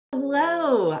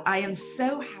Hello, I am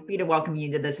so happy to welcome you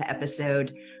to this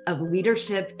episode of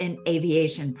Leadership in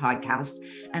Aviation Podcast.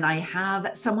 And I have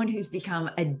someone who's become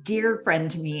a dear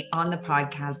friend to me on the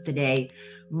podcast today.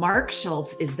 Mark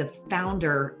Schulz is the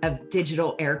founder of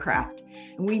DigitalAircraft.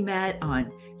 And we met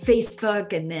on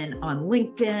Facebook and then on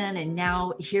LinkedIn. And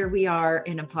now here we are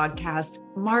in a podcast.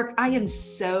 Mark, I am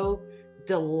so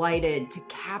delighted to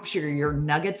capture your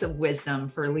nuggets of wisdom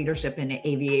for leadership in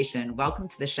aviation. Welcome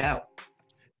to the show.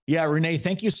 Yeah, Renee,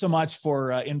 thank you so much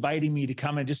for inviting me to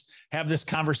come and just have this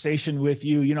conversation with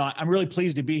you. You know, I'm really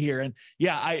pleased to be here. And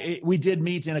yeah, we did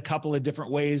meet in a couple of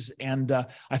different ways. And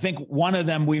I think one of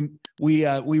them, we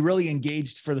really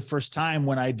engaged for the first time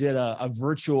when I did a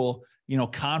virtual,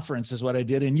 conference is what I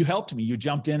did. And you helped me. You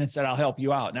jumped in and said, I'll help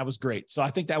you out. And that was great. So I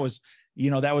think that was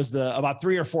about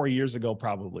 3 or 4 years ago,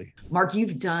 probably. Mark,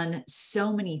 you've done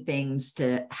so many things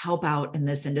to help out in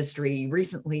this industry. You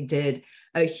recently did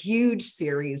a huge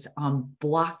series on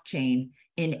blockchain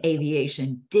in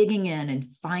aviation, digging in and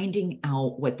finding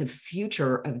out what the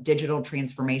future of digital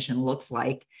transformation looks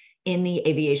like in the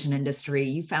aviation industry.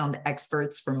 You found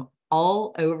experts from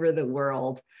all over the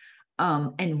world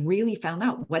and really found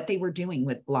out what they were doing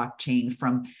with blockchain,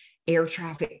 from air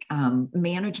traffic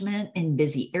management in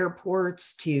busy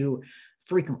airports to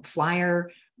frequent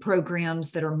flyer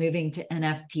programs that are moving to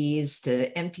NFTs,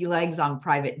 to empty legs on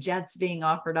private jets being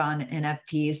offered on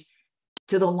NFTs,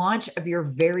 to the launch of your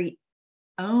very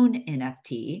own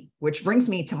NFT, which brings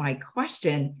me to my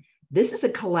question. This is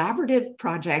a collaborative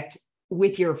project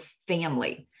with your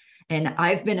family. And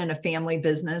I've been in a family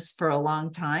business for a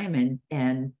long time,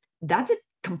 and that's a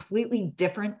completely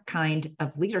different kind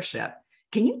of leadership.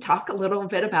 Can you talk a little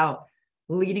bit about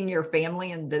leading your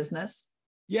family in business?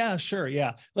 Yeah, sure.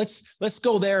 Yeah. Let's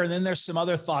go there. And then there's some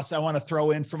other thoughts I want to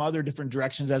throw in from other different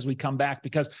directions as we come back,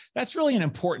 because that's really an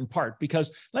important part.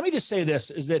 Because let me just say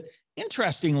this, is that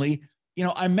interestingly,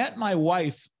 I met my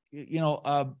wife,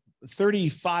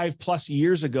 35 plus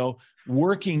years ago,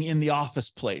 working in the office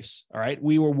place. All right.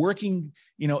 We were working,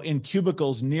 in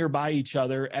cubicles nearby each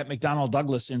other at McDonnell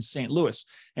Douglas in St. Louis.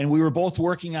 And we were both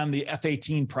working on the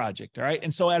F-18 project. All right.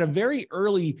 And so at a very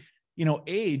early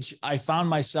age, I found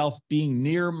myself being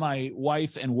near my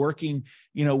wife and working,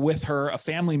 with her, a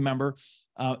family member,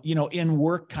 in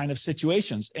work kind of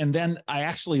situations. And then I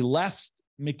actually left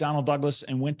McDonnell Douglas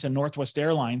and went to Northwest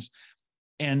Airlines.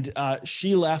 And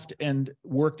she left and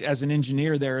worked as an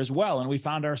engineer there as well. And we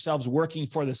found ourselves working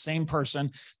for the same person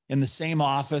in the same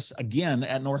office again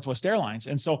at Northwest Airlines.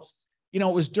 And so, it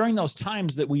was during those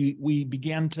times that we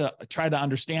began to try to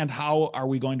understand, how are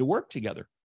we going to work together?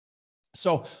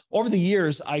 So over the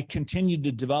years, I continued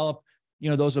to develop,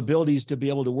 those abilities to be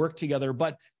able to work together.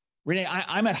 But Renee,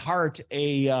 I'm at heart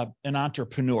an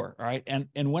entrepreneur, all right?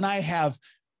 And when I have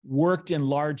worked in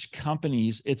large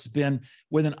companies, it's been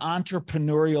with an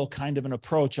entrepreneurial kind of an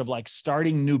approach of like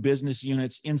starting new business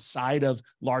units inside of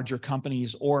larger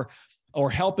companies, or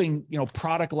helping,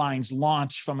 product lines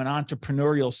launch from an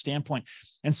entrepreneurial standpoint.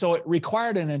 And so it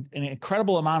required an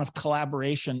incredible amount of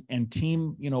collaboration and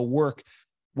team, work,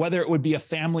 whether it would be a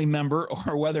family member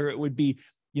or whether it would be,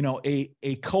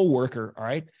 a coworker. All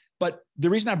right. But the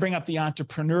reason I bring up the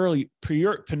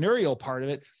entrepreneurial part of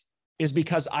it is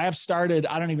because I have started,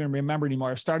 I don't even remember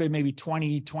anymore. I've started maybe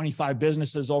 20, 25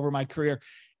 businesses over my career.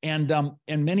 And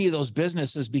many of those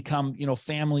businesses become,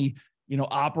 family,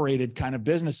 operated kind of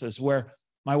businesses, where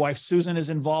my wife, Susan, is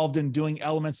involved in doing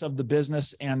elements of the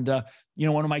business. And,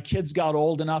 when my kids got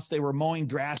old enough, they were mowing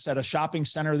grass at a shopping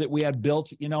center that we had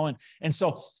built, and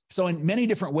so in many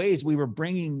different ways, we were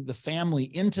bringing the family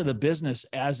into the business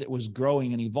as it was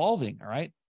growing and evolving. All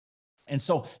right. And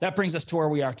so that brings us to where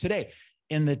we are today,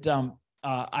 in that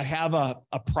I have a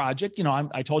project.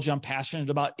 I told you I'm passionate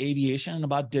about aviation and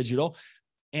about digital.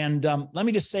 And let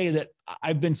me just say that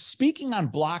I've been speaking on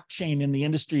blockchain in the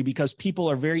industry because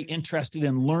people are very interested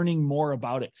in learning more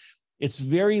about it. It's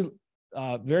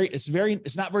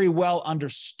not very well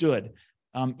understood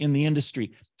in the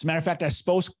industry. As a matter of fact, I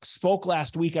spoke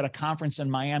last week at a conference in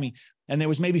Miami, and there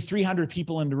was maybe 300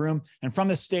 people in the room. And from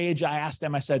the stage, I asked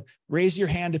them, I said, raise your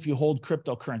hand if you hold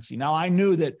cryptocurrency. Now, I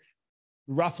knew that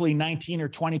roughly 19 or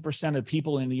 20% of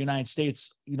people in the United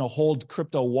States, hold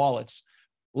crypto wallets,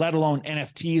 let alone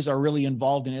NFTs are really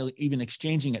involved in even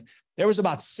exchanging it. There was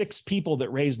about 6 people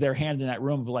that raised their hand in that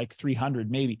room of like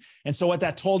 300 maybe. And so what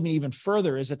that told me even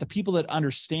further is that the people that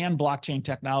understand blockchain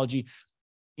technology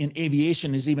in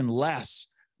aviation is even less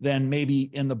than maybe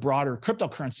in the broader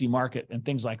cryptocurrency market and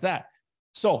things like that.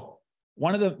 So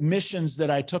one of the missions that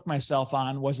I took myself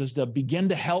on was to begin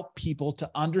to help people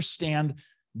to understand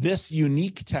this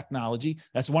unique technology.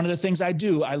 That's one of the things I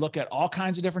do. I look at all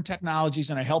kinds of different technologies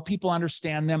and I help people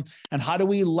understand them. And how do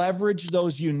we leverage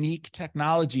those unique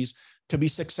technologies to be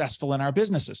successful in our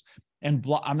businesses? And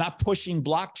I'm not pushing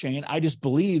blockchain. I just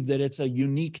believe that it's a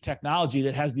unique technology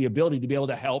that has the ability to be able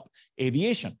to help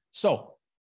aviation. So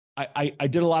I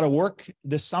did a lot of work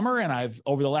this summer, and I've,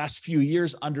 over the last few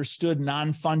years, understood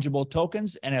non-fungible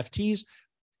tokens, NFTs.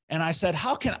 And I said,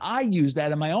 how can I use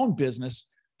that in my own business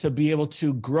to be able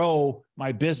to grow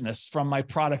my business from my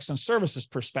products and services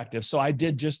perspective? So I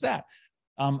did just that.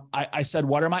 I said,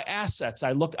 what are my assets?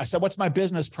 I said, what's my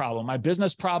business problem? My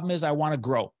business problem is I want to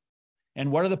grow.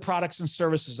 And what are the products and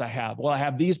services I have? Well, I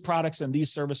have these products and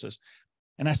these services.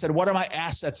 And I said, what are my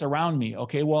assets around me?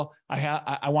 Okay, well,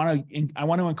 I want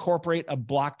to incorporate a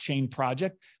blockchain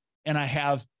project. And I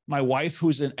have my wife,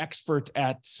 who's an expert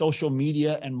at social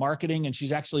media and marketing, and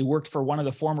she's actually worked for one of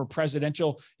the former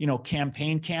presidential,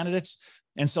 campaign candidates.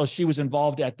 And so she was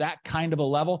involved at that kind of a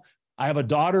level. I have a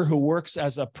daughter who works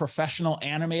as a professional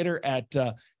animator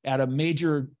at a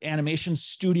major animation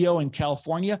studio in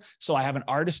California. So I have an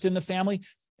artist in the family.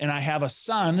 And I have a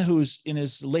son who's in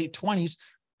his late 20s,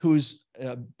 who's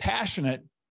passionate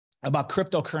about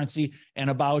cryptocurrency and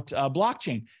about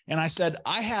blockchain. And I said,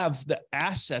 I have the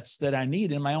assets that I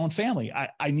need in my own family.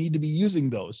 I need to be using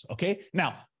those. Okay.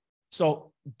 Now,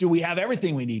 so do we have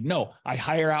everything we need? No. I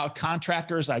hire out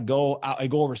contractors. I go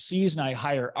overseas and I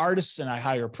hire artists and I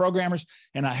hire programmers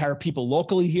and I hire people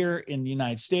locally here in the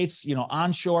United States,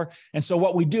 onshore. And so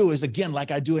what we do is, again,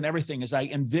 like I do in everything, is I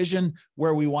envision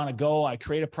where we want to go. I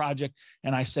create a project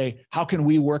and I say, how can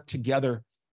we work together,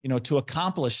 to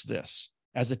accomplish this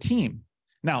as a team?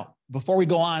 Now, before we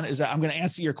go on, I'm going to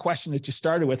answer your question that you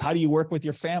started with. How do you work with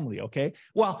your family? Okay.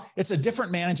 Well, it's a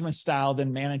different management style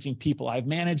than managing people. I've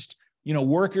managed,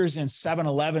 workers in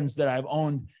 7-Elevens that I've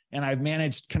owned, and I've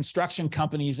managed construction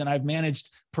companies, and I've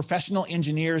managed professional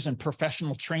engineers and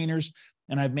professional trainers,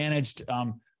 and I've managed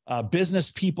business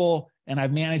people, and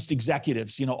I've managed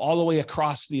executives, all the way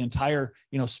across the entire,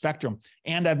 spectrum.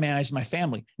 And I've managed my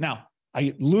family. Now,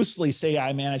 I loosely say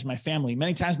I manage my family.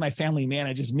 Many times my family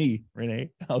manages me, René,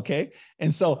 okay?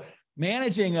 And so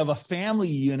managing of a family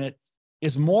unit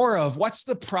is more of what's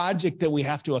the project that we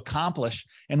have to accomplish,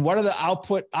 and what are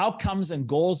the outcomes and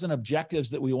goals and objectives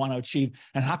that we want to achieve,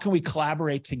 and how can we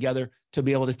collaborate together to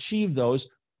be able to achieve those,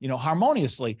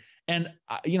 harmoniously. And,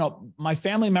 my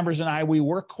family members and I, we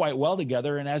work quite well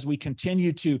together. And as we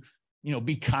continue to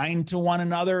be kind to one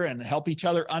another and help each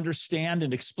other understand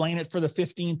and explain it for the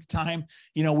 15th time.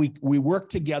 We work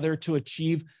together to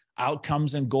achieve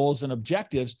outcomes and goals and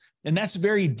objectives. And that's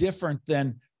very different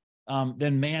than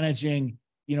managing,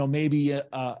 maybe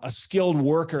a skilled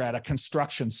worker at a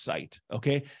construction site.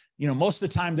 Okay. Most of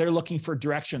the time they're looking for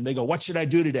direction. They go, what should I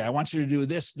do today? I want you to do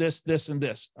this, this, this, and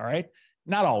this. All right.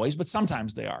 Not always, but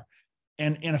sometimes they are.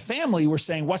 And in a family, we're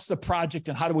saying, what's the project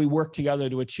and how do we work together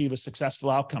to achieve a successful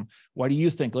outcome? What do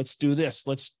you think? Let's do this.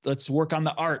 Let's work on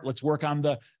the art. Let's work on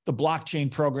the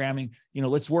blockchain programming.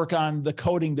 Let's work on the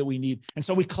coding that we need. And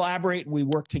so we collaborate and we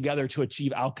work together to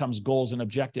achieve outcomes, goals, and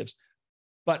objectives.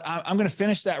 But I'm going to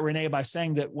finish that, René, by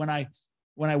saying that when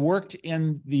I worked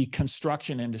in the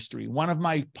construction industry, one of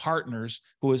my partners,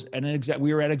 who was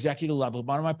we were at executive level,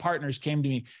 one of my partners came to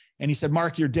me and he said,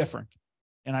 Mark, you're different.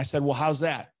 And I said, well, how's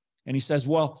that? And he says,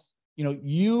 well,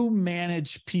 you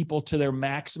manage people to their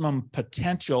maximum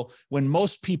potential when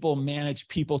most people manage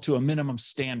people to a minimum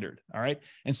standard. All right.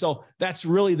 And so that's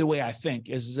really the way I think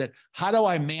is that how do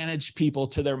I manage people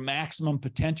to their maximum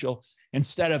potential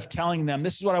instead of telling them,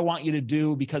 this is what I want you to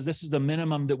do because this is the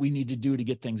minimum that we need to do to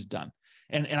get things done.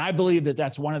 And I believe that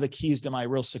that's one of the keys to my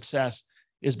real success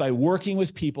is by working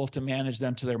with people to manage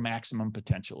them to their maximum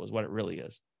potential is what it really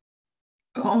is.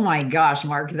 Oh my gosh,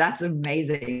 Mark, that's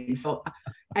amazing. So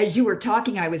as you were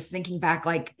talking, I was thinking back,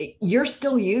 like you're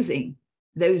still using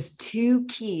those two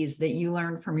keys that you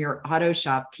learned from your auto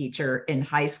shop teacher in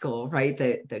high school, right?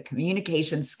 The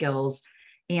communication skills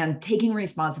and taking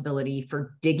responsibility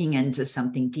for digging into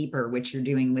something deeper, which you're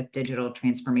doing with digital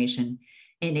transformation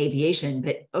in aviation.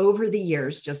 But over the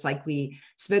years, just like we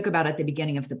spoke about at the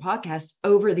beginning of the podcast,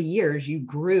 over the years, you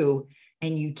grew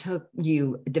and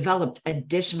you developed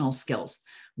additional skills.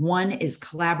 One is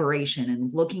collaboration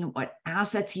and looking at what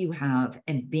assets you have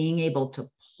and being able to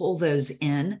pull those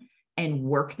in and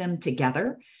work them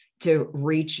together to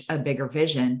reach a bigger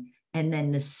vision. And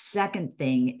then the second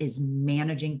thing is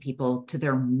managing people to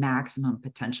their maximum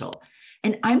potential.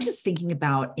 And I'm just thinking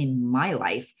about in my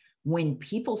life, when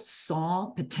people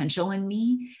saw potential in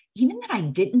me, even that I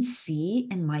didn't see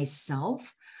in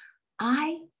myself,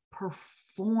 I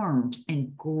performed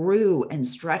and grew and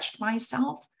stretched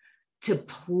myself to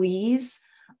please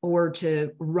or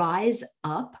to rise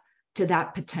up to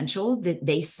that potential that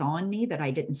they saw in me that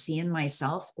I didn't see in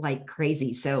myself like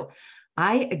crazy. So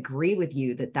I agree with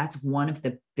you that that's one of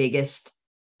the biggest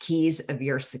keys of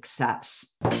your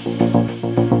success.